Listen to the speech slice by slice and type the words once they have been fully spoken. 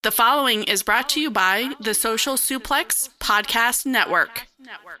The following is brought to you by the Social Suplex Podcast Network.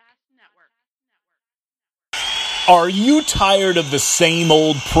 Are you tired of the same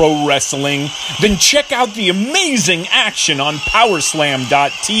old pro wrestling? Then check out the amazing action on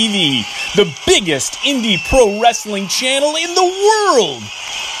Powerslam.tv, the biggest indie pro wrestling channel in the world.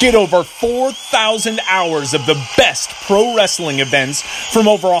 Get over 4,000 hours of the best pro wrestling events from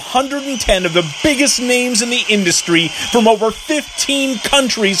over 110 of the biggest names in the industry from over 15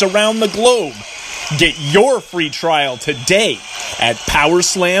 countries around the globe. Get your free trial today at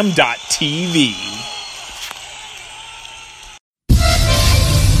Powerslam.tv.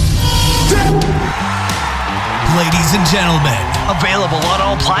 Ladies and gentlemen, available on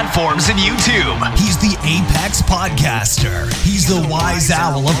all platforms and YouTube. He's the Apex Podcaster. He's the wise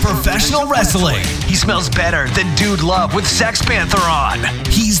owl of professional wrestling. He smells better than Dude Love with Sex Panther on.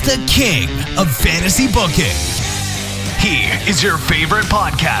 He's the king of fantasy booking. He is your favorite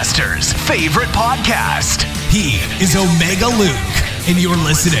podcaster's favorite podcast. He is Omega Luke, and you're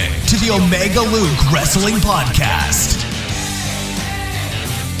listening to the Omega Luke Wrestling Podcast.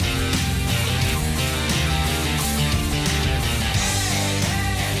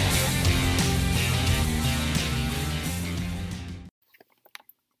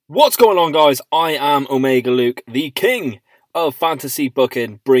 What's going on, guys? I am Omega Luke, the king of fantasy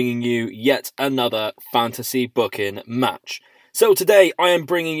booking, bringing you yet another fantasy booking match. So today I am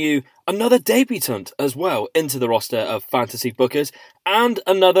bringing you another debutant as well into the roster of fantasy bookers and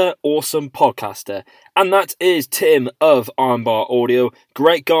another awesome podcaster. And that is Tim of Armbar Audio.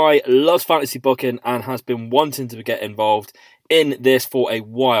 Great guy, loves fantasy booking and has been wanting to get involved in this for a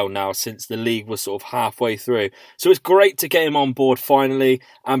while now, since the league was sort of halfway through. So it's great to get him on board finally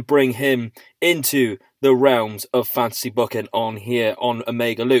and bring him into the realms of fantasy booking on here on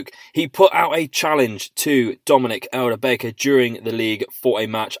Omega Luke. He put out a challenge to Dominic Elder Baker during the league for a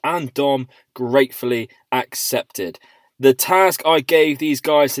match, and Dom gratefully accepted. The task I gave these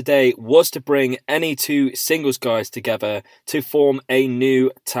guys today was to bring any two singles guys together to form a new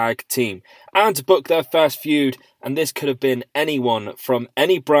tag team and to book their first feud, and this could have been anyone from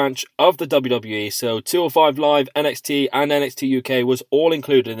any branch of the WWE. So 205 Live, NXT and NXT UK was all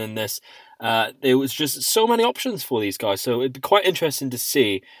included in this. There was just so many options for these guys, so it'd be quite interesting to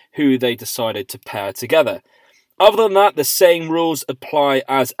see who they decided to pair together. Other than that, the same rules apply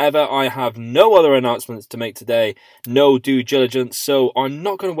as ever. I have no other announcements to make today, no due diligence, so I'm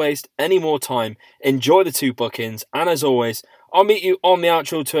not going to waste any more time. Enjoy the two bookings, and as always, I'll meet you on the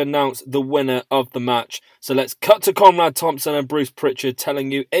outro to announce the winner of the match. So let's cut to Conrad Thompson and Bruce Pritchard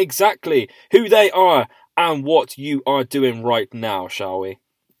telling you exactly who they are and what you are doing right now, shall we?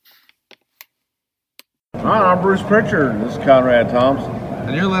 Hi, I'm Bruce Pritchard. This is Conrad Thompson.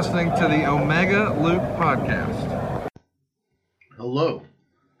 And you're listening to the Omega Luke Podcast. Hello,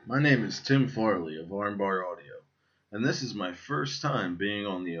 my name is Tim Farley of Armbar Audio, and this is my first time being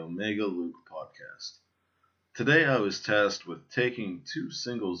on the Omega Luke Podcast. Today I was tasked with taking two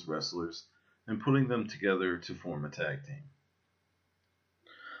singles wrestlers and putting them together to form a tag team.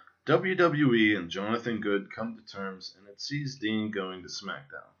 WWE and Jonathan Good come to terms, and it sees Dean going to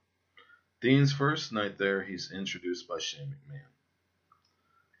SmackDown. Dean's first night there, he's introduced by Shane McMahon.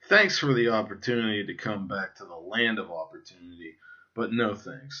 Thanks for the opportunity to come back to the land of opportunity, but no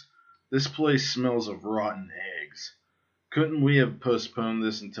thanks. This place smells of rotten eggs. Couldn't we have postponed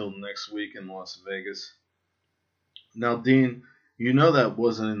this until next week in Las Vegas? Now, Dean, you know that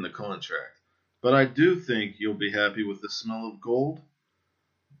wasn't in the contract, but I do think you'll be happy with the smell of gold.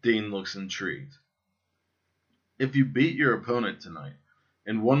 Dean looks intrigued. If you beat your opponent tonight,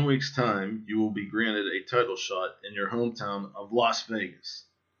 in 1 week's time, you will be granted a title shot in your hometown of Las Vegas.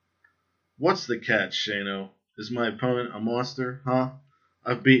 What's the catch, Shano? Is my opponent a monster, huh?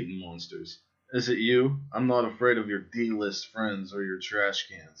 I've beaten monsters. Is it you? I'm not afraid of your D-list friends or your trash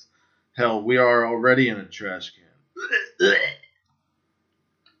cans. Hell, we are already in a trash can.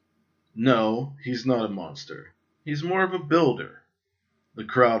 No, he's not a monster. He's more of a builder. The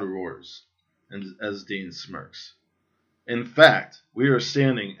crowd roars, and as Dean smirks. In fact, we are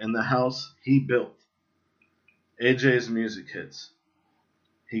standing in the house he built. AJ's music hits.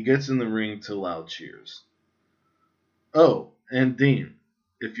 He gets in the ring to loud cheers. Oh, and Dean,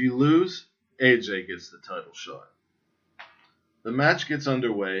 if you lose, AJ gets the title shot. The match gets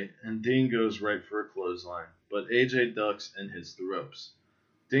underway, and Dean goes right for a clothesline, but AJ ducks and hits the ropes.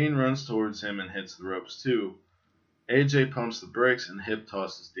 Dean runs towards him and hits the ropes too. AJ pumps the brakes and hip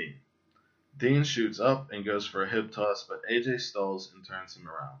tosses Dean. Dean shoots up and goes for a hip toss, but AJ stalls and turns him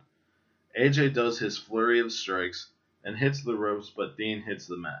around. AJ does his flurry of strikes and hits the ropes, but Dean hits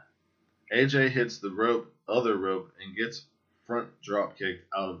the mat. AJ hits the other rope, and gets front drop kicked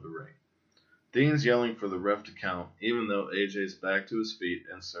out of the ring. Dean's yelling for the ref to count, even though AJ's back to his feet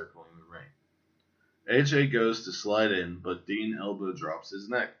and circling the ring. AJ goes to slide in, but Dean elbow drops his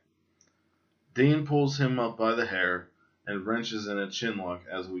neck. Dean pulls him up by the hair and wrenches in a chinlock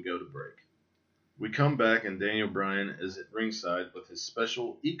as we go to break. We come back and Daniel Bryan is at ringside with his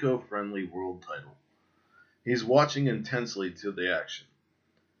special eco-friendly world title. He's watching intensely to the action.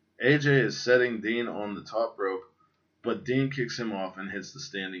 AJ is setting Dean on the top rope, but Dean kicks him off and hits the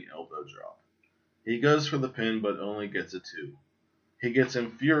standing elbow drop. He goes for the pin but only gets a 2. He gets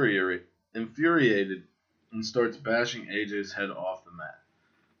infuriated and starts bashing AJ's head off the mat.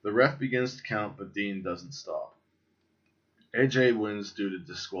 The ref begins to count, but Dean doesn't stop. AJ wins due to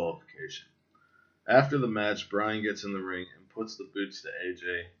disqualification. After the match, Bryan gets in the ring and puts the boots to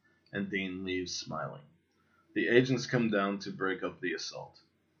AJ, and Dean leaves smiling. The agents come down to break up the assault.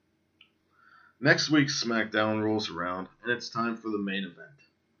 Next week's SmackDown rolls around, and it's time for the main event.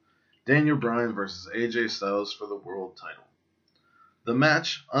 Daniel Bryan versus AJ Styles for the world title. The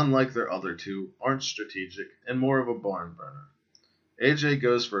match, unlike their other two, aren't strategic and more of a barn burner. AJ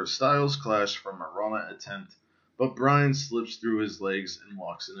goes for a Styles clash from a Rana attempt, but Bryan slips through his legs and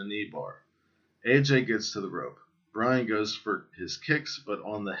walks in a knee bar. AJ gets to the rope. Bryan goes for his kicks, but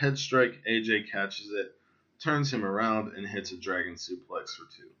on the head strike, AJ catches it, turns him around, and hits a dragon suplex for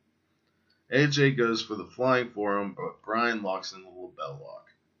 2. AJ goes for the flying forearm, but Bryan locks in the lapel lock.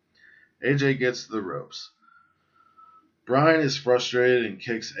 AJ gets to the ropes. Bryan is frustrated and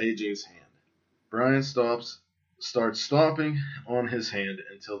kicks AJ's hand. Bryan starts stomping on his hand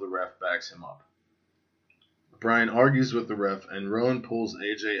until the ref backs him up. Bryan argues with the ref, and Rowan pulls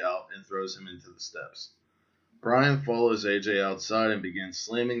AJ out and throws him into the steps. Bryan follows AJ outside and begins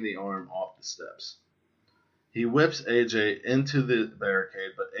slamming the arm off the steps. He whips AJ into the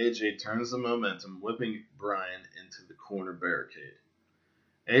barricade, but AJ turns the momentum, whipping Bryan into the corner barricade.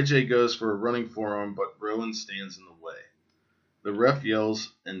 AJ goes for a running forearm, but Rowan stands in the way. The ref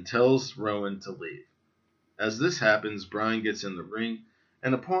yells and tells Rowan to leave. As this happens, Bryan gets in the ring,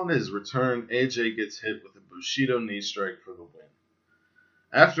 and upon his return, AJ gets hit with a Bushido knee strike for the win.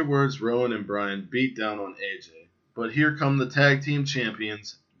 Afterwards, Rowan and Bryan beat down on AJ, but here come the tag team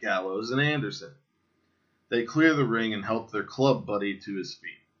champions, Gallows and Anderson. They clear the ring and help their club buddy to his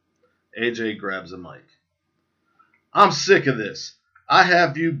feet. AJ grabs a mic. "I'm sick of this. I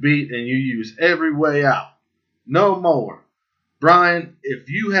have you beat and you use every way out. No more. Bryan, if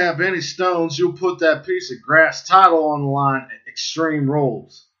you have any stones, you'll put that piece of grass title on the line at Extreme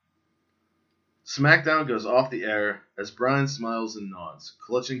Rules." SmackDown goes off the air as Bryan smiles and nods,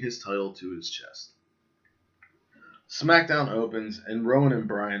 clutching his title to his chest. SmackDown opens and Rowan and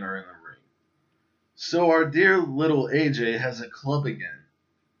Bryan are in the ring. So our dear little AJ has a club again.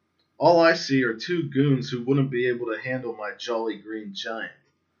 All I see are two goons who wouldn't be able to handle my jolly green giant.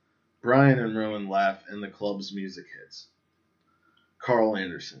 Bryan and Rowan laugh and the club's music hits. Carl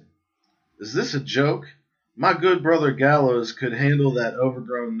Anderson. "Is this a joke? My good brother Gallows could handle that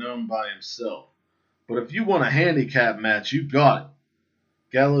overgrown gnome by himself. But if you want a handicap match, you got it."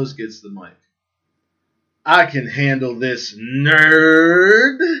 Gallows gets the mic. "I can handle this,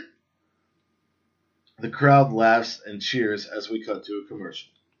 nerd." The crowd laughs and cheers as we cut to a commercial.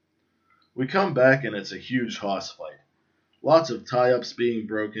 We come back and it's a huge hoss fight. Lots of tie-ups being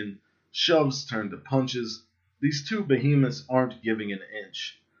broken, shoves turned to punches. These two behemoths aren't giving an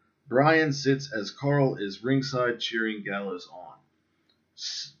inch. Bryan sits as Carl is ringside cheering Gallows on.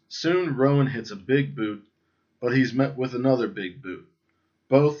 Soon Rowan hits a big boot, but he's met with another big boot.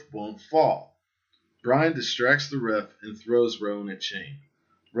 Both won't fall. Bryan distracts the ref and throws Rowan a chain.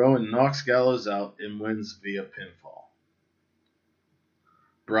 Rowan knocks Gallows out and wins via pinfall.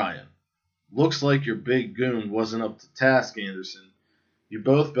 Bryan. "Looks like your big goon wasn't up to task, Anderson. You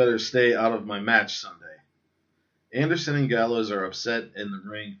both better stay out of my match Sunday." Anderson and Gallows are upset in the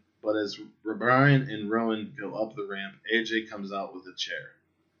ring, but as Bryan and Rowan go up the ramp, AJ comes out with a chair.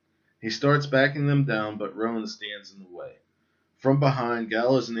 He starts backing them down, but Rowan stands in the way. From behind,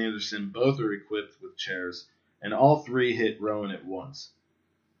 Gallows and Anderson both are equipped with chairs, and all three hit Rowan at once.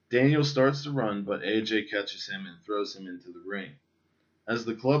 Daniel starts to run, but AJ catches him and throws him into the ring. As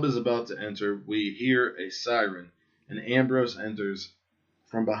the club is about to enter, we hear a siren, and Ambrose enters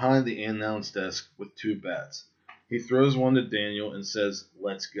from behind the announce desk with 2 bats. He throws one to Daniel and says,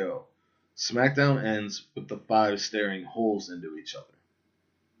 "Let's go." SmackDown ends with the 5 staring holes into each other.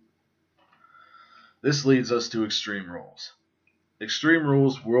 This leads us to Extreme Rules. Extreme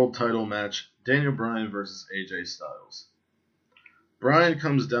Rules World Title Match, Daniel Bryan versus AJ Styles. Bryan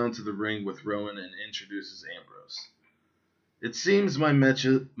comes down to the ring with Rowan and introduces Ambrose. "It seems my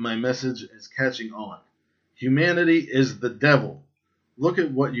message is catching on. Humanity is the devil. Look at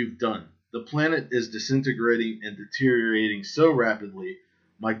what you've done. The planet is disintegrating and deteriorating so rapidly,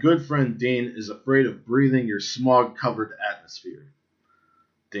 my good friend Dean is afraid of breathing your smog-covered atmosphere.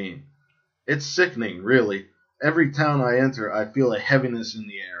 Dean: It's sickening, really. Every town I enter, I feel a heaviness in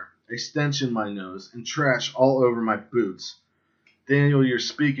the air, a stench in my nose, and trash all over my boots. Daniel, you're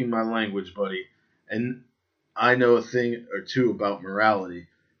speaking my language, buddy, and I know a thing or two about morality.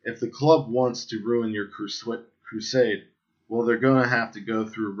 If the club wants to ruin your crusade, well, they're going to have to go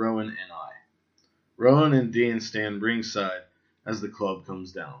through Rowan and I. Rowan and Dean stand ringside as the club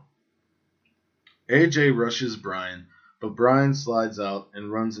comes down. AJ rushes Bryan, but Bryan slides out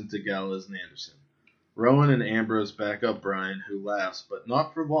and runs into Gallows and Anderson. Rowan and Ambrose back up Bryan, who laughs, but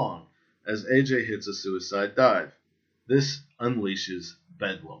not for long, as AJ hits a suicide dive. This unleashes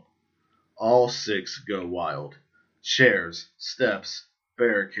Bedlam. All six go wild. Chairs, steps,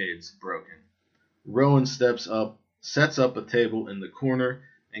 barricades broken. Rowan sets up a table in the corner,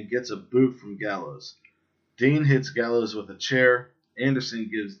 and gets a boot from Gallows. Dean hits Gallows with a chair. Anderson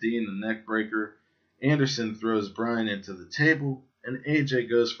gives Dean a neck breaker. Anderson throws Bryan into the table, and AJ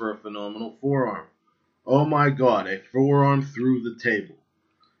goes for a phenomenal forearm. Oh my God, a forearm through the table.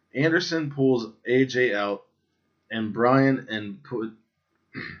 Anderson pulls AJ out, and Bryan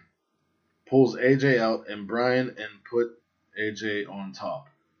pulls AJ out, and Bryan put AJ on top.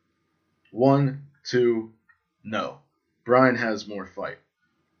 1, 2, no. Bryan has more fight.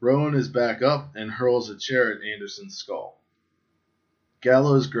 Rowan is back up and hurls a chair at Anderson's skull.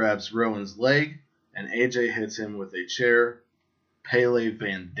 Gallows grabs Rowan's leg, and AJ hits him with a chair, Pele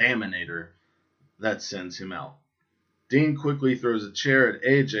Van Daminator, that sends him out. Dean quickly throws a chair at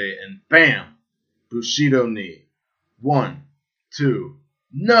AJ, and BAM! Bushido knee. 1, 2,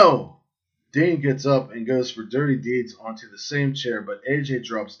 no! Dean gets up and goes for dirty deeds onto the same chair, but AJ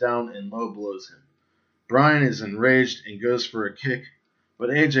drops down and low blows him. Bryan is enraged and goes for a kick, but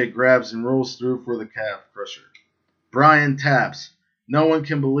AJ grabs and rolls through for the calf crusher. Bryan taps. No one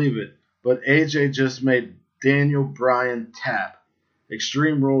can believe it, but AJ just made Daniel Bryan tap.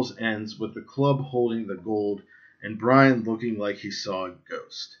 Extreme Rules ends with the club holding the gold and Bryan looking like he saw a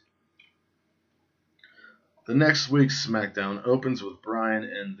ghost. The next week's SmackDown opens with Bryan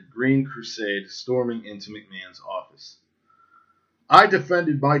and the Green Crusade storming into McMahon's office. I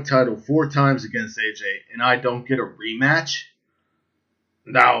defended my title 4 times against AJ, and I don't get a rematch?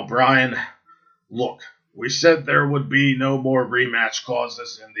 Now, Bryan, look, we said there would be no more rematch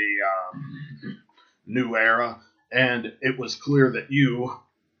clauses in the new era, and it was clear that you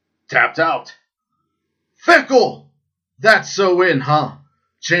tapped out. Fickle! That's so in, huh?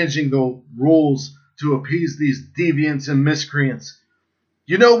 Changing the rules to appease these deviants and miscreants.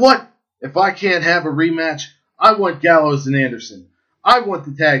 You know what? If I can't have a rematch, I want Gallows and Anderson. I want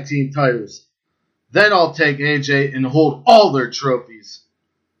the tag team titles. Then I'll take AJ and hold all their trophies.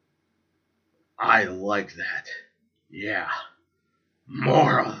 I like that. Yeah.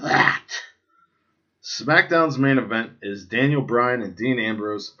 More of that. SmackDown's main event is Daniel Bryan and Dean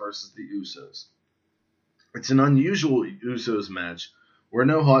Ambrose versus the Usos. It's an unusual Usos match where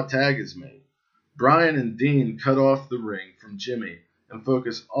no hot tag is made. Bryan and Dean cut off the ring from Jimmy and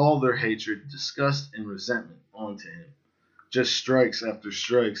focus all their hatred, disgust, and resentment onto him. Just strikes after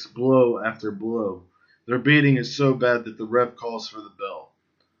strikes, blow after blow. Their beating is so bad that the ref calls for the bell.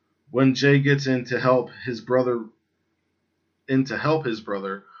 When Jay gets in to help his brother,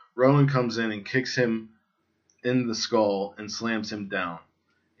 Rowan comes in and kicks him in the skull and slams him down.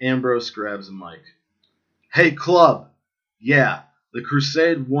 Ambrose grabs a mic. Hey, club! Yeah, the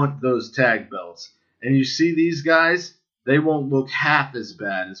Crusade want those tag belts. And you see these guys? They won't look half as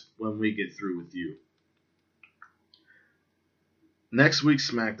bad as when we get through with you. Next week's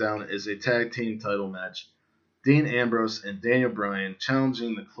SmackDown is a tag team title match. Dean Ambrose and Daniel Bryan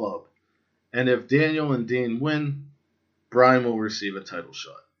challenging the club. And if Daniel and Dean win, Bryan will receive a title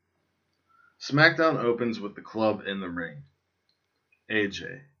shot. SmackDown opens with the club in the ring.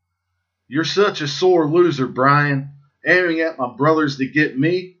 AJ. You're such a sore loser, Bryan. Aiming at my brothers to get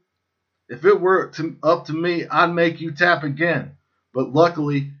me. If it were up to me, I'd make you tap again. But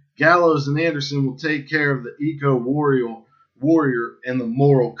luckily, Gallows and Anderson will take care of the Eco Warrior and the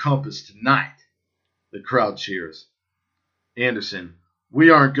Moral Compass tonight. The crowd cheers. Anderson. We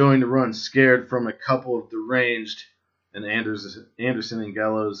aren't going to run scared from a couple of deranged. And Anderson and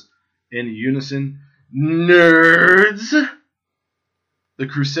Gallows in unison. Nerds! The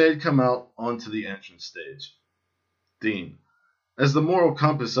Crusade come out onto the entrance stage. Dean. As the moral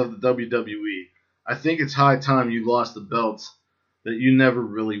compass of the WWE, I think it's high time you lost the belts that you never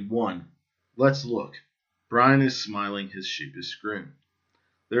really won. Let's look. Bryan is smiling his sheepish grin.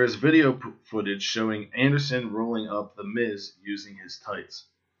 There is video footage showing Anderson rolling up The Miz using his tights.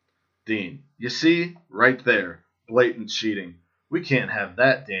 Dean, you see? Right there. Blatant cheating. We can't have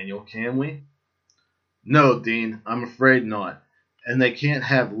that, Daniel, can we? No, Dean, I'm afraid not. And they can't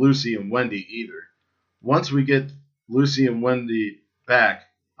have Lucy and Wendy either. Once we get Lucy and Wendy back,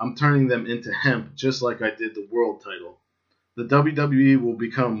 I'm turning them into hemp just like I did the world title. The WWE will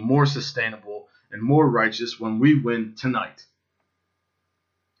become more sustainable and more righteous when we win tonight.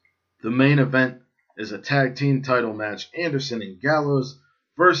 The main event is a tag team title match, Anderson and Gallows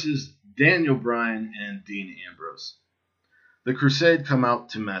versus Daniel Bryan and Dean Ambrose. The Crusade come out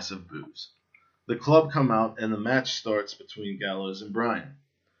to massive boos. The club come out and the match starts between Gallows and Bryan.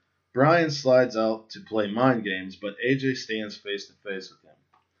 Bryan slides out to play mind games, but AJ stands face to face with him.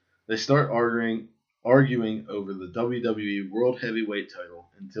 They start arguing over the WWE World Heavyweight title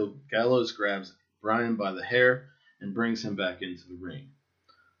until Gallows grabs Bryan by the hair and brings him back into the ring.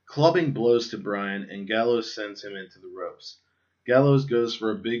 Clubbing blows to Bryan and Gallows sends him into the ropes. Gallows goes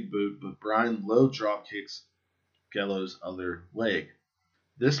for a big boot, but Bryan low drop kicks Gallows' other leg.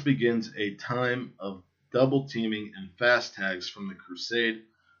 This begins a time of double teaming and fast tags from the Crusade,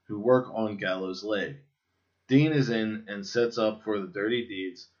 who work on Gallows' leg. Dean is in and sets up for the dirty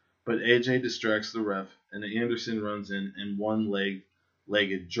deeds, but AJ distracts the ref and Anderson runs in and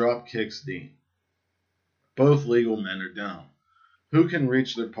one-legged drop kicks Dean. Both legal men are down. Who can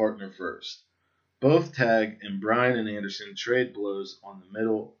reach their partner first? Both tag and Bryan and Anderson trade blows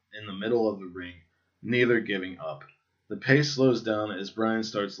in the middle of the ring, neither giving up. The pace slows down as Bryan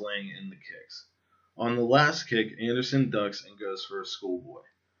starts laying in the kicks. On the last kick, Anderson ducks and goes for a schoolboy.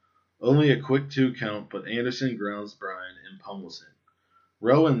 Only a quick 2 count, but Anderson grounds Bryan and pummels him.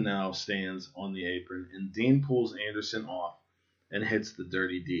 Rowan now stands on the apron, and Dean pulls Anderson off and hits the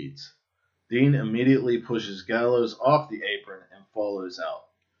dirty deeds. Dean immediately pushes Gallows off the apron and follows out.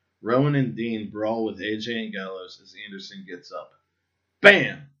 Rowan and Dean brawl with AJ and Gallows as Anderson gets up.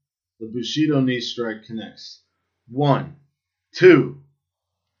 Bam! The Bushido knee strike connects. 1, 2.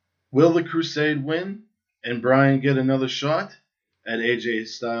 Will the Crusade win and Bryan get another shot at AJ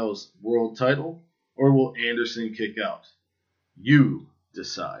Styles' world title, or will Anderson kick out? You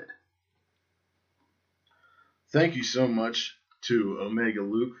decide. Thank you so much to Omega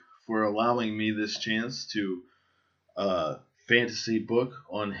Luke for allowing me this chance to fantasy book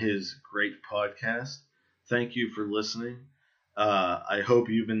on his great podcast. Thank you for listening. I hope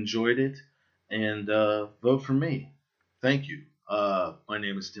you've enjoyed it, and vote for me. Thank you. My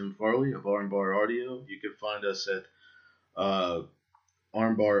name is Tim Farley of Armbar Audio. You can find us at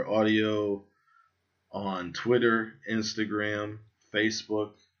Armbar Audio on Twitter, Instagram,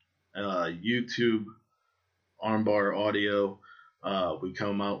 Facebook, YouTube, Armbar Audio. We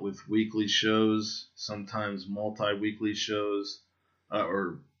come out with weekly shows, sometimes multi-weekly shows,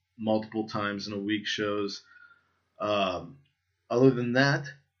 or multiple times in a week shows. Other than that,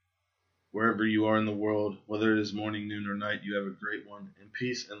 wherever you are in the world, whether it is morning, noon, or night, you have a great one, and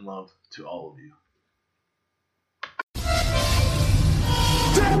peace and love to all of you.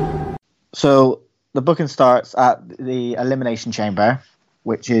 So the booking starts at the Elimination Chamber,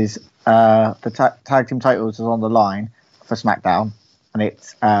 which is the tag team titles is on the line for SmackDown, and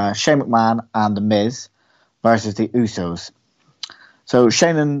it's Shane McMahon and The Miz versus the Usos. So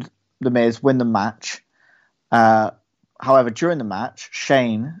Shane and The Miz win the match. However, during the match,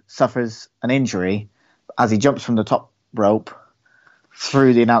 Shane suffers an injury as he jumps from the top rope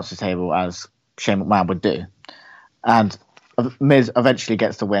through the announcer's table, as Shane McMahon would do. And Miz eventually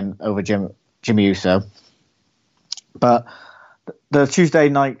gets the win over Jimmy Uso. But the Tuesday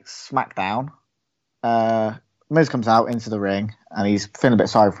night SmackDown, Miz comes out into the ring and he's feeling a bit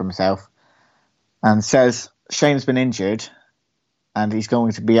sorry for himself and says Shane's been injured and he's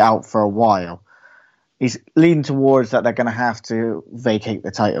going to be out for a while. He's leaning towards that they're going to have to vacate the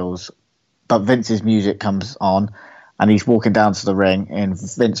titles, but Vince's music comes on and he's walking down to the ring in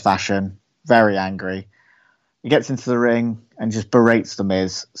Vince fashion, very angry. He gets into the ring and just berates The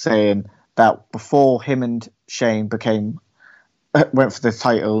Miz, saying that before him and Shane went for the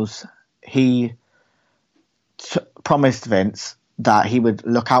titles, he promised Vince that he would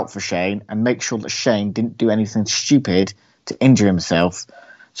look out for Shane and make sure that Shane didn't do anything stupid to injure himself,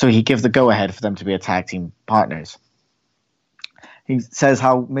 so he gave the go-ahead for them to be a tag team partners. He says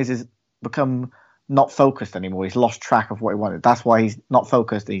how Miz has become not focused anymore. He's lost track of what he wanted. That's why he's not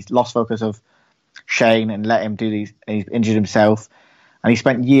focused. He's lost focus of Shane and let him do these. And he's injured himself. And he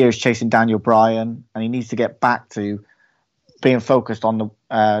spent years chasing Daniel Bryan, and he needs to get back to being focused on the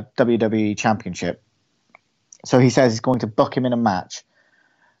WWE Championship. So he says he's going to book him in a match,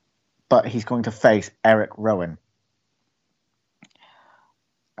 but he's going to face Eric Rowan.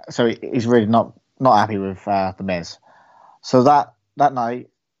 So he's really not happy with The Miz. So that night,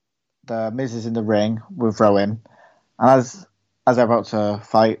 The Miz is in the ring with Rowan, and as they're about to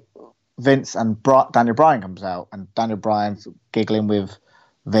fight, Vince and Daniel Bryan comes out, and Daniel Bryan's giggling with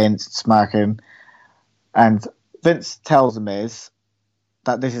Vince, smirking, and Vince tells The Miz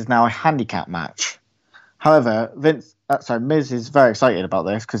that this is now a handicap match. However, Miz is very excited about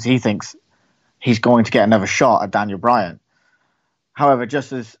this because he thinks he's going to get another shot at Daniel Bryan. However,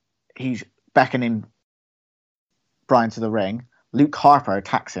 just as he's beckoning Bryan to the ring, Luke Harper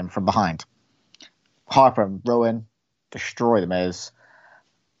attacks him from behind. Harper and Rowan destroy The Miz,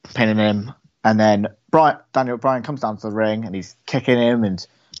 pinning him, and then Daniel Bryan comes down to the ring and he's kicking him and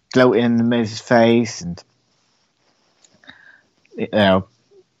gloating in The Miz's face and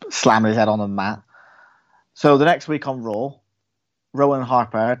slamming his head on the mat. So the next week on Raw, Rowan and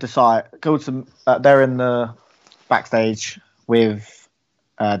Harper they're in the backstage with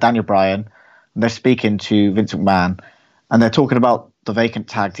Daniel Bryan, and they're speaking to Vince McMahon, and they're talking about the vacant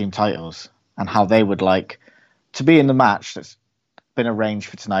tag team titles and how they would like to be in the match that's been arranged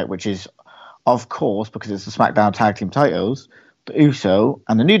for tonight, which is, of course, because it's the SmackDown tag team titles, the Uso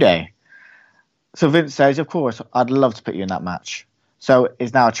and the New Day. So Vince says, of course, I'd love to put you in that match. So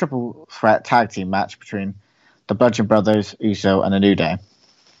it's now a triple threat tag team match between the Bludgeon Brothers, Uso, and the New Day.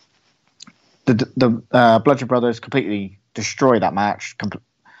 The Bludgeon Brothers completely destroy that match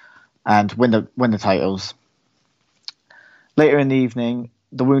and win the titles. Later in the evening,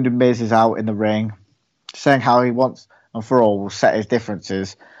 the Wounded Miz is out in the ring, saying how he once and for all will set his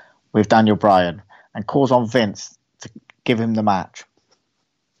differences with Daniel Bryan and calls on Vince to give him the match.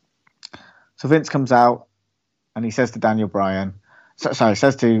 So Vince comes out and he says to Daniel Bryan,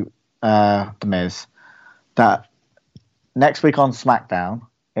 says to The Miz that next week on SmackDown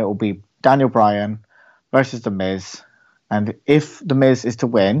it will be Daniel Bryan versus The Miz, and if The Miz is to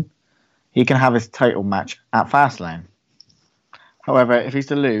win, he can have his title match at Fastlane. However, if he's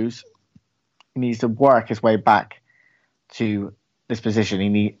to lose, he needs to work his way back to this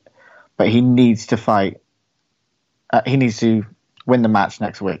position. But he needs to fight. He needs to win the match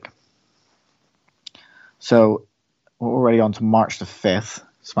next week. So we're already on to March the 5th,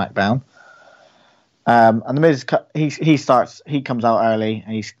 SmackDown. And The Miz, he comes out early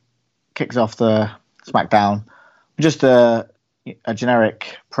and he kicks off the SmackDown. Just a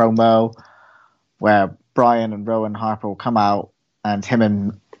generic promo where Bryan and Rowan Harper will come out and him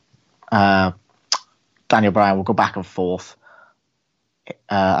and Daniel Bryan will go back and forth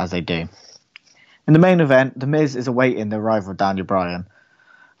as they do. In the main event, The Miz is awaiting the arrival of Daniel Bryan,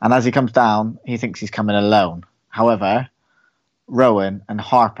 and as he comes down, he thinks he's coming alone. However, Rowan and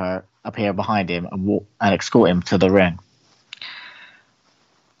Harper appear behind him and escort him to the ring.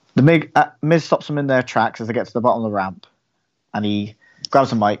 The Miz stops them in their tracks as they get to the bottom of the ramp, and he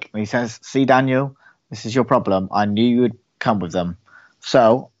grabs a mic and he says, "See, Daniel, this is your problem. I knew you would come with them,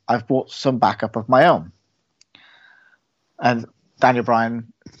 so I've brought some backup of my own." And Daniel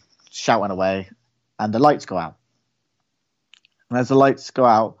Bryan shouting away, and the lights go out. And as the lights go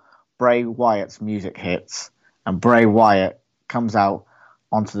out, Bray Wyatt's music hits, and Bray Wyatt comes out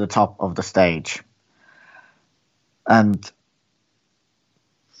onto the top of the stage. And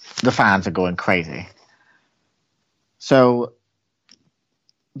the fans are going crazy. So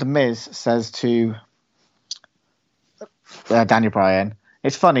The Miz says to Daniel Bryan,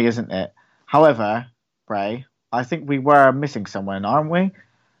 "It's funny, isn't it? However, Bray, I think we were missing someone, aren't we?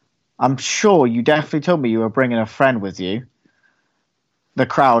 I'm sure you definitely told me you were bringing a friend with you." The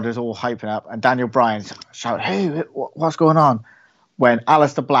crowd is all hyping up, and Daniel Bryan's shouting, "Hey, what's going on?" When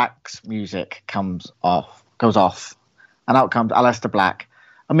Aleister Black's music goes off, and out comes Aleister Black.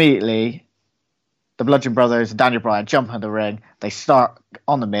 Immediately, the Bludgeon Brothers and Daniel Bryan jump in the ring. They start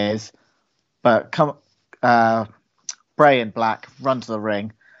on The Miz, but Bray and Black run to the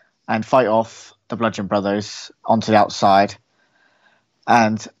ring and fight off the Bludgeon Brothers onto the outside.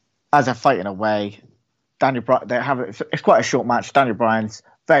 And as they're fighting away, it's quite a short match. Daniel Bryan's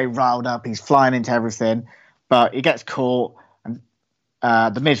very riled up. He's flying into everything, but he gets caught, and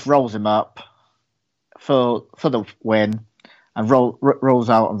The Miz rolls him up for the win, and rolls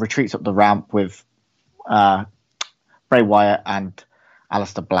out and retreats up the ramp with Bray Wyatt and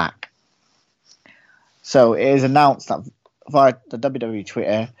Aleister Black. So it is announced that via the WWE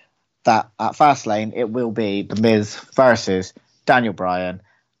Twitter that at Fastlane it will be The Miz versus Daniel Bryan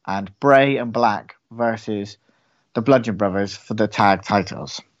and Bray and Black versus the Bludgeon Brothers for the tag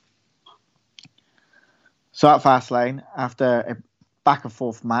titles. So at Fastlane, after a back and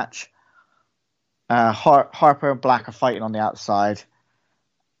forth match, Harper and Black are fighting on the outside,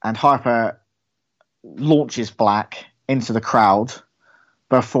 and Harper launches Black into the crowd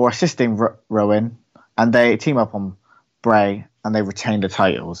before assisting Rowan, and they team up on Bray and they retain the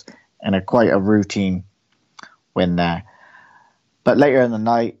titles in quite a routine win there. But later in the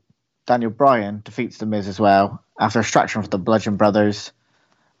night, Daniel Bryan defeats The Miz as well after a distraction from the Bludgeon Brothers.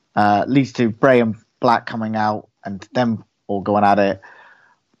 Leads to Bray and Black coming out and them all going at it.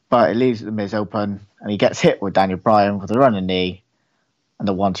 But it leaves The Miz open and he gets hit with Daniel Bryan with a running knee and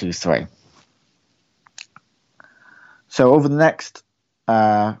the 1, 2, 3. So over the next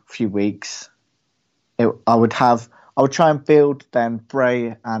few weeks, I would try and build then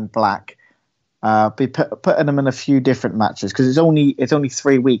Bray and Black, be putting them in a few different matches because it's only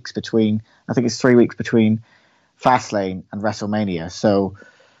 3 weeks between. I think it's 3 weeks between Fastlane and WrestleMania. So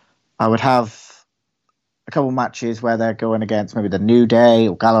I would have a couple matches where they're going against maybe the New Day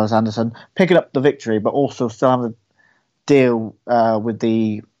or Gallows Anderson, picking up the victory, but also still having to deal with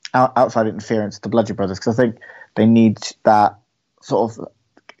the outside interference of the Bludgeon Brothers because I think they need that sort of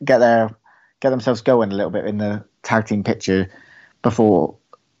get themselves going a little bit in the tag team picture before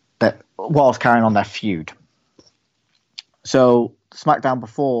that, whilst carrying on their feud. So SmackDown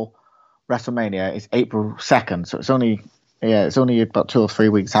before WrestleMania is April 2nd, so it's only about 2 or 3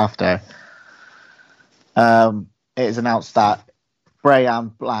 weeks after. It is announced that Bray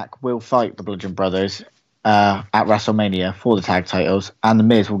and Black will fight the Bludgeon Brothers at WrestleMania for the tag titles, and The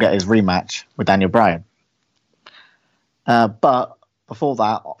Miz will get his rematch with Daniel Bryan. But before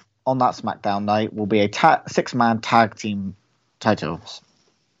that, on that SmackDown night, will be a 6-man tag team titles.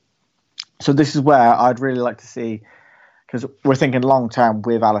 So this is where I'd really like to see, because we're thinking long term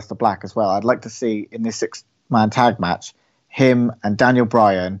with Aleister Black as well. I'd like to see in this 6-man tag match, him and Daniel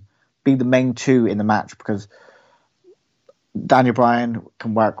Bryan be the main two in the match, because Daniel Bryan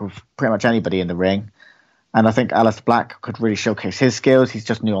can work with pretty much anybody in the ring. And I think Aleister Black could really showcase his skills. He's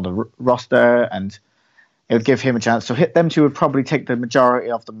just new on the roster, and it would give him a chance. So them two would probably take the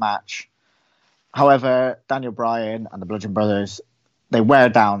majority of the match. However, Daniel Bryan and the Bludgeon Brothers, they wear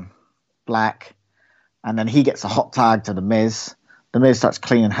down Black, and then he gets a hot tag to The Miz. The Miz starts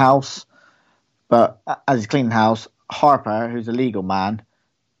cleaning house, but as he's cleaning house, Harper, who's a legal man,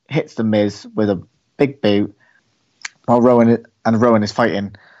 hits The Miz with a big boot while Rowan is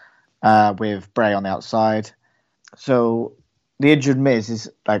fighting with Bray on the outside. So the injured Miz is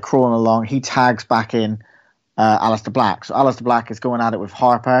like crawling along. He tags back in Aleister Black. So Aleister Black is going at it with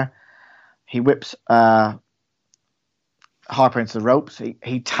Harper. He whips Harper into the ropes.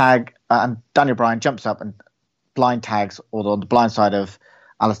 He tag and Daniel Bryan jumps up and blind tags, or on the blind side of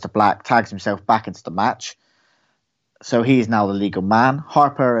Aleister Black, tags himself back into the match. So he is now the legal man.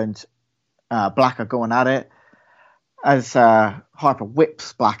 Harper and Black are going at it. As Harper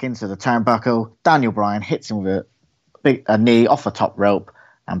whips Black into the turnbuckle, Daniel Bryan hits him with a knee off the top rope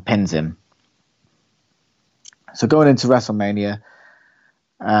and pins him. So going into WrestleMania,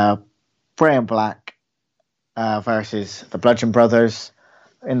 Bray and Black versus the Bludgeon Brothers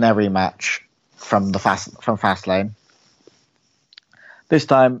in their rematch from Fastlane. This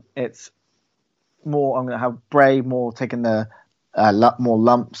time it's more. I'm going to have Bray more taking the more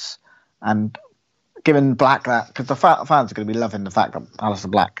lumps and giving Black that, because the fans are going to be loving the fact that Aleister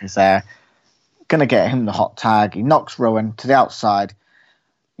Black is there. Going to get him the hot tag. He knocks Rowan to the outside.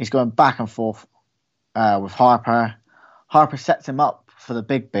 He's going back and forth with Harper. Harper sets him up for the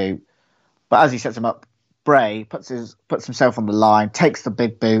big boot, but as he sets him up, Bray puts himself on the line, takes the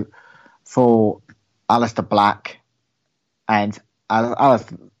big boot for Aleister Black, and as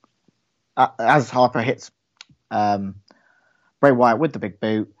Harper hits Bray Wyatt with the big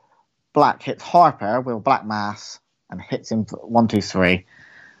boot, Black hits Harper with a black mass and hits him for 1, 2, 3,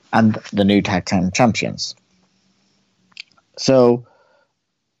 and the new tag team champions. So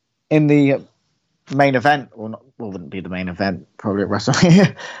in the main event, wouldn't be the main event, probably at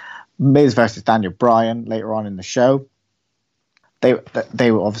WrestleMania, Miz versus Daniel Bryan later on in the show. They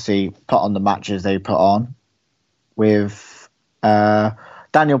will obviously put on the matches they put on with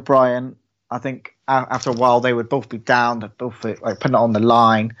Daniel Bryan. I think after a while they would both be down, they'd both like putting it on the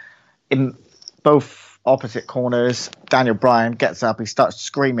line in both opposite corners. Daniel Bryan gets up, he starts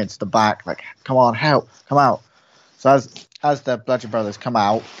screaming to the back like, "Come on, help, come out!" So as the Bludgeon Brothers come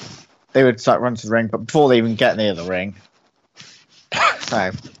out, they would start running to the ring, but before they even get near the ring,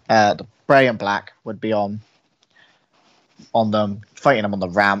 so the Bray and Black would be on them, fighting them on the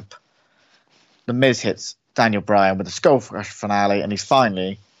ramp. The Miz hits Daniel Bryan with a Skull Crush finale, and he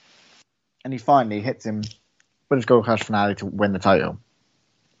finally hits him with a Skull Crush finale to win the title.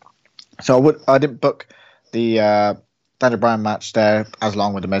 So I didn't book the Daniel Bryan match there as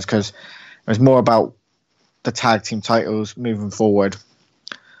long with the Miz, because it was more about the tag team titles moving forward.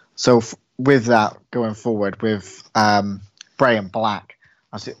 So with that going forward with Bray and Black,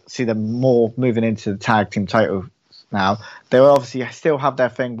 I see them more moving into the tag team title now. They will obviously still have their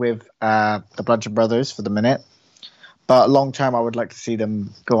thing with the Bludgeon Brothers for the minute, but long term, I would like to see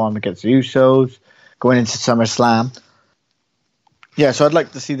them go on against the Usos, going into SummerSlam. Yeah, so I'd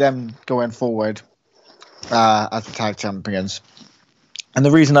like to see them going forward as the tag champions. And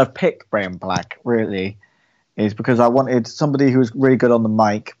the reason I've picked Bray and Black, really, is because I wanted somebody who's really good on the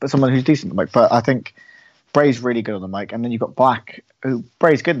mic, but someone who's decent on the mic. But I think Bray's really good on the mic, and then you've got Black, who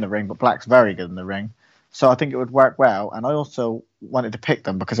Bray's good in the ring, but Black's very good in the ring. So I think it would work well. And I also wanted to pick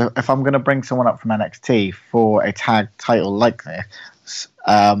them because if I'm going to bring someone up from NXT for a tag title like this,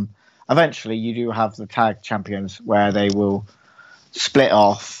 eventually you do have the tag champions where they will split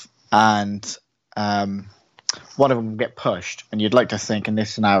off and one of them will get pushed. And you'd like to think in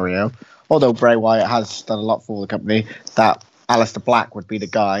this scenario, although Bray Wyatt has done a lot for the company, that Aleister Black would be the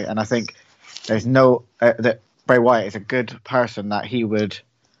guy. And I think there's no that Bray Wyatt is a good person that he would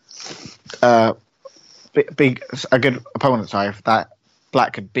be a good opponent. Sorry, that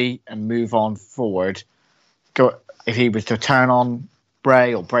Black could beat and move on forward. Go if he was to turn on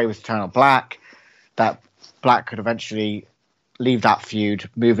Bray or Bray was to turn on Black, that Black could eventually leave that feud,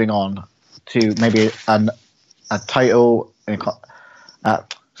 moving on to maybe a title,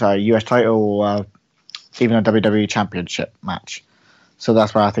 US title, or even a WWE Championship match. So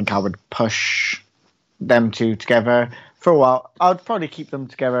that's where I think I would push them two together for a while. I'd probably keep them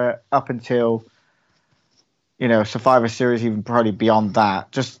together up until, Survivor Series, even probably beyond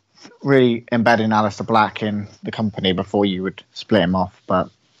that. Just really embedding Aleister Black in the company before you would split him off. But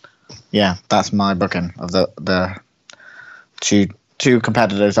yeah, that's my booking of the two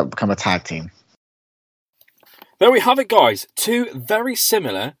competitors that become a tag team. There we have it, guys. Two very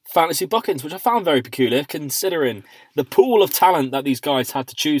similar fantasy bookings, which I found very peculiar considering the pool of talent that these guys had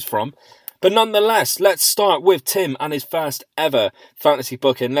to choose from. But nonetheless, let's start with Tim and his first ever fantasy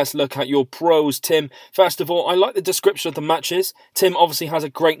booking. Let's look at your pros, Tim. First of all, I like the description of the matches. Tim obviously has a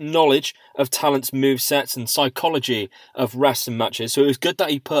great knowledge of talent's movesets and psychology of wrestling matches. So it was good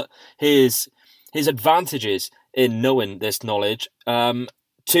that he put his advantages in knowing this knowledge to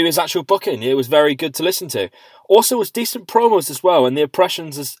his actual booking. It was very good to listen to. Also, it was decent promos as well, and the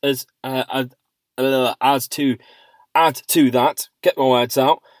impressions as to add to that. Get my words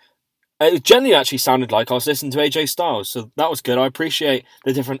out. It generally actually sounded like I was listening to AJ Styles, so that was good. I appreciate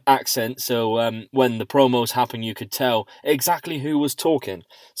the different accents, so when the promos happen, you could tell exactly who was talking.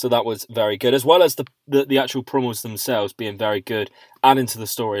 So that was very good, as well as the actual promos themselves being very good, adding to the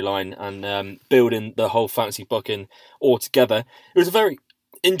storyline and building the whole fantasy booking all together. It was a very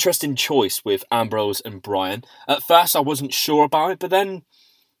interesting choice with Ambrose and Bryan. At first, I wasn't sure about it, but then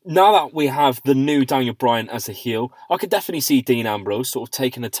now that we have the new Daniel Bryan as a heel, I could definitely see Dean Ambrose sort of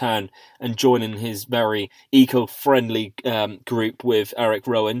taking a turn and joining his very eco-friendly group with Eric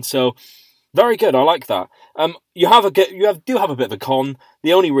Rowan. So very good. I like that. You do have a bit of a con.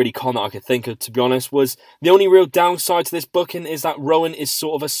 The only really con that I could think of, to be honest, was the only real downside to this booking is that Rowan is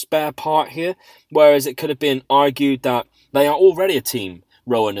sort of a spare part here, whereas it could have been argued that they are already a team,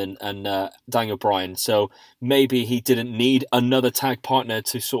 Rowan and Daniel Bryan, so maybe he didn't need another tag partner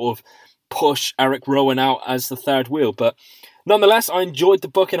to sort of push Eric Rowan out as the third wheel. But nonetheless, I enjoyed the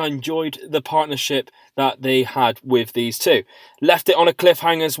booking. I enjoyed the partnership that they had with these two. Left it on a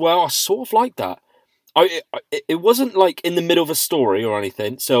cliffhanger as well. I sort of liked that. It wasn't like in the middle of a story or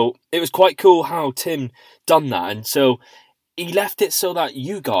anything, so it was quite cool how Tim done that. And so he left it so that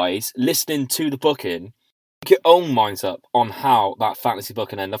you guys listening to the booking your own minds up on how that fantasy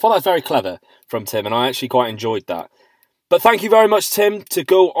booking ended. I thought that was very clever from Tim, and I actually quite enjoyed that. But thank you very much, Tim, to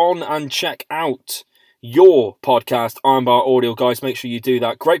go on and check out your podcast, Ironbar Audio, guys. Make sure you do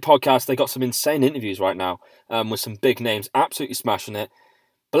that. Great podcast. They got some insane interviews right now with some big names, absolutely smashing it.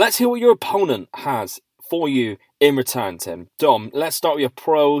 But let's hear what your opponent has for you in return, Tim. Dom, let's start with your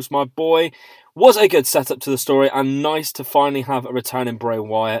pros, my boy. Was a good setup to the story, and nice to finally have a returning Bray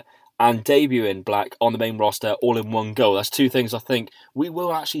Wyatt and debuting Black on the main roster all in one go. That's two things I think we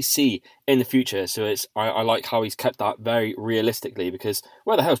will actually see in the future. So I like how he's kept that very realistically, because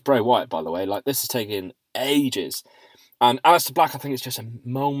where the hell's Bray Wyatt, by the way? Like, this is taking ages. And Aleister Black, I think it's just a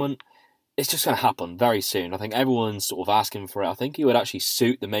moment. It's just going to happen very soon. I think everyone's sort of asking for it. I think he would actually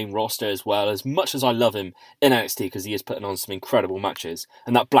suit the main roster as well, as much as I love him in NXT, because he is putting on some incredible matches.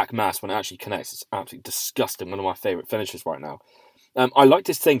 And that Black Mass, when it actually connects, it's absolutely disgusting. One of my favourite finishes right now. I liked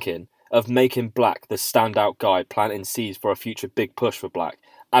his thinking of making Black the standout guy, planting seeds for a future big push for Black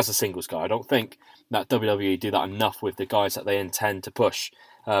as a singles guy. I don't think that WWE do that enough with the guys that they intend to push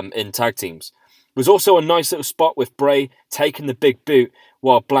in tag teams. It was also a nice little spot with Bray taking the big boot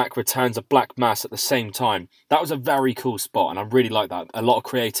while Black returns a black mass at the same time. That was a very cool spot, and I really like that. A lot of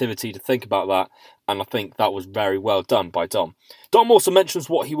creativity to think about that, and I think that was very well done by Dom. Dom also mentions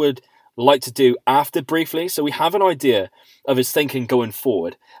what he would like to do after briefly, so we have an idea of his thinking going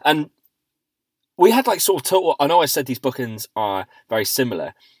forward. And we had like sort of total, I know I said these bookings are very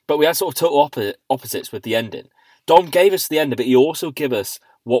similar, but we had sort of total opposites with the ending. Dom gave us the ending, but he also gave us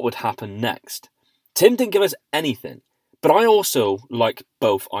what would happen next. Tim didn't give us anything, but I also like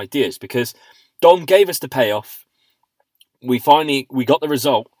both ideas because Dom gave us the payoff. We got the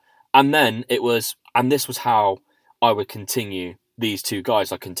result, and then this was how I would continue these two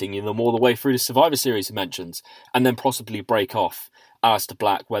guys. I continue them all the way through the Survivor Series he mentions, and then possibly break off Aleister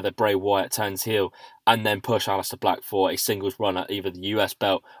Black, whether Bray Wyatt turns heel, and then push Aleister Black for a singles run at either the US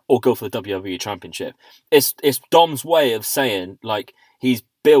belt or go for the WWE Championship. It's Dom's way of saying, like, he's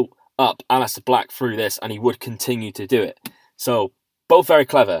built up Aleister Black through this, and he would continue to do it. So, both very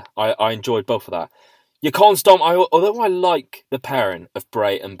clever. I enjoyed both of that. Your cons, Dom, although I like the pairing of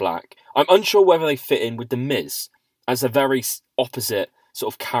Bray and Black, I'm unsure whether they fit in with The Miz, as they're very opposite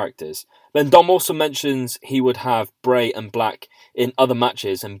sort of characters. Then Dom also mentions he would have Bray and Black in other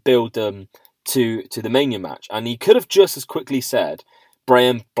matches and build them to the Mania match. And he could have just as quickly said Bray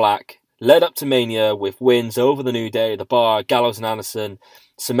and Black led up to Mania with wins over the New Day, The Bar, Gallows and Anderson,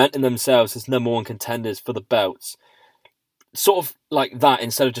 cementing themselves as number one contenders for the belts. Sort of like that,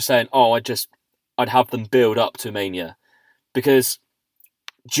 instead of just saying, I'd have them build up to Mania. Because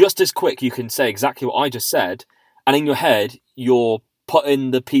just as quick you can say exactly what I just said, and in your head, you're putting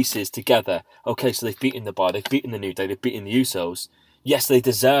the pieces together. Okay, so they've beaten The Bar, they've beaten the New Day, they've beaten the Usos. Yes, they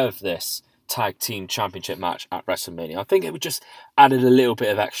deserve this tag team championship match at WrestleMania. I think it would just added a little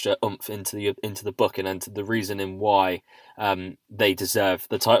bit of extra oomph into the booking and to the reasoning why they deserve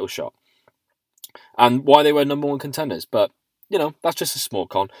the title shot and why they were number one contenders. But you know, that's just a small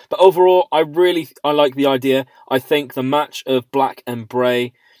con. But overall, I like the idea. I think the match of Black and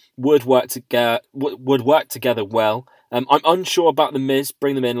Bray would work together well. I'm unsure about The Miz,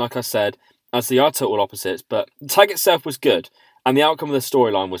 bring them in, like I said, as they are total opposites, but the tag itself was good, and the outcome of the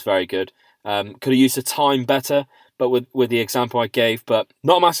storyline was very good. Could have used the time better, but with the example I gave, but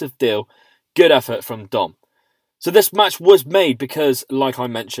not a massive deal. Good effort from Dom. So this match was made because, like I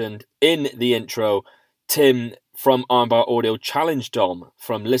mentioned in the intro, Tim from Armbar Audio challenged Dom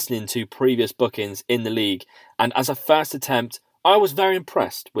from listening to previous bookings in the league, and as a first attempt, I was very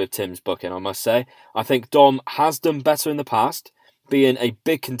impressed with Tim's booking, I must say. I think Dom has done better in the past, being a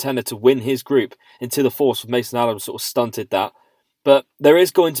big contender to win his group into the Force with Mason Adams sort of stunted that. But there is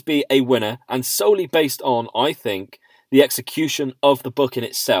going to be a winner, and solely based on, I think, the execution of the booking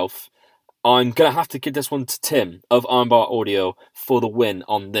itself, I'm going to have to give this one to Tim of Armbar Audio for the win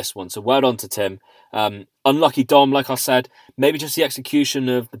on this one. So well done to Tim. Unlucky Dom, like I said, maybe just the execution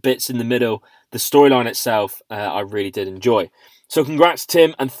of the bits in the middle, the storyline itself, I really did enjoy. So congrats,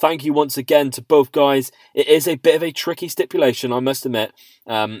 Tim, and thank you once again to both guys. It is a bit of a tricky stipulation, I must admit,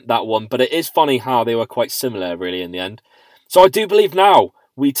 that one, but it is funny how they were quite similar, really, in the end. So I do believe now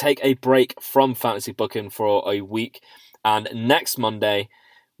we take a break from fantasy booking for a week, and next Monday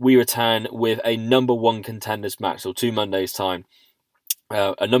we return with a number one contenders match, so 2 Mondays' time.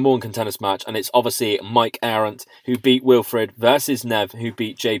 A number one contenders match, and it's obviously Mike Arendt who beat Wilfred versus Nev who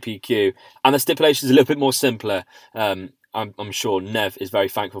beat JPQ, and the stipulation is a little bit more simpler. I'm sure Nev is very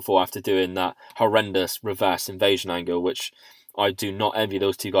thankful for after doing that horrendous reverse invasion angle, which I do not envy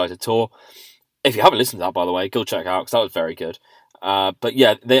those two guys at all. If you haven't listened to that, by the way, go check it out because that was very good. But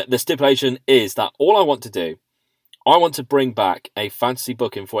yeah, the stipulation is that all I want to do, I want to bring back a fantasy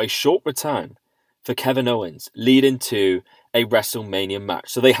booking for a short return for Kevin Owens leading to a WrestleMania match.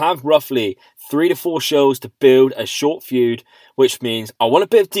 So they have roughly 3 to 4 shows to build a short feud, which means I want a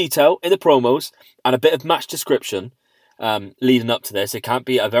bit of detail in the promos and a bit of match description leading up to this. It can't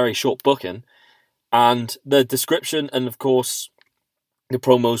be a very short booking. And the description and, of course, the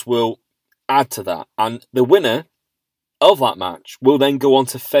promos will add to that. And the winner of that match will then go on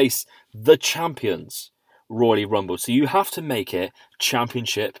to face the champions Royally Rumble. So you have to make it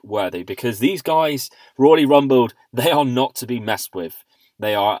championship worthy, because these guys, Royally Rumbled, they are not to be messed with.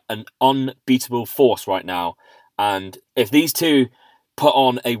 They are an unbeatable force right now. And if these two put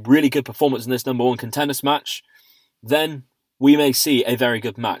on a really good performance in this number one contenders match, then we may see a very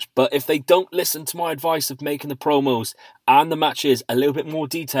good match. But if they don't listen to my advice of making the promos and the matches a little bit more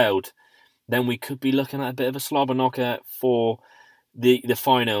detailed, then we could be looking at a bit of a slobber knocker for the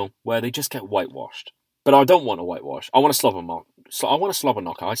final where they just get whitewashed. But I don't want a whitewash. I want a slobber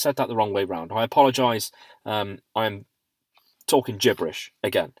knocker. I said that the wrong way round. I apologise. I'm talking gibberish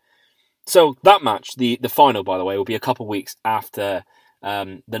again. So that match, the final, by the way, will be a couple of weeks after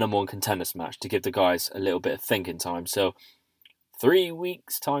the number one contenders match to give the guys a little bit of thinking time. So 3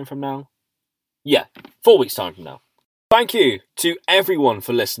 weeks time from now? Yeah, 4 weeks time from now. Thank you to everyone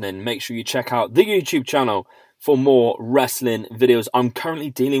for listening. Make sure you check out the YouTube channel for more wrestling videos. I'm currently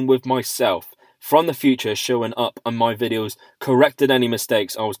dealing with myself from the future showing up on my videos, corrected any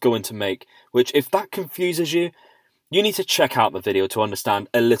mistakes I was going to make, which if that confuses you, you need to check out the video to understand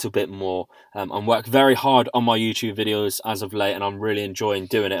a little bit more. I'm working very hard on my YouTube videos as of late, and I'm really enjoying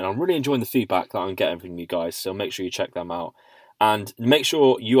doing it, and I'm really enjoying the feedback that I'm getting from you guys, so make sure you check them out. And make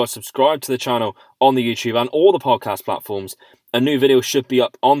sure you are subscribed to the channel on the YouTube and all the podcast platforms. A new video should be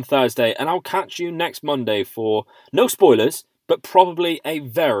up on Thursday, and I'll catch you next Monday for no spoilers, but probably a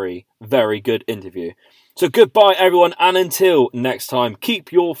very, very good interview. So goodbye, everyone, and until next time,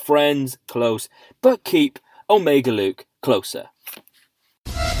 keep your friends close, but keep Omega Luke closer.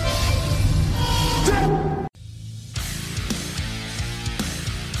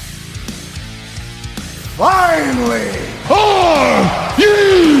 Finally! Are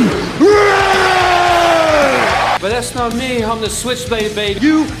you ready? But that's not me, I'm the Switchblade baby.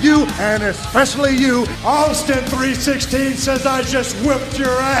 You, and especially you. Austin 316 says I just whipped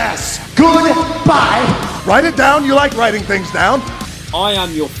your ass. Goodbye. Write it down, you like writing things down. I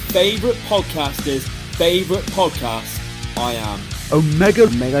am your favourite podcaster's favourite podcast. I am Omega,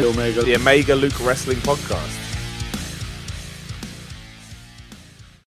 the Omega Luke Wrestling Podcast.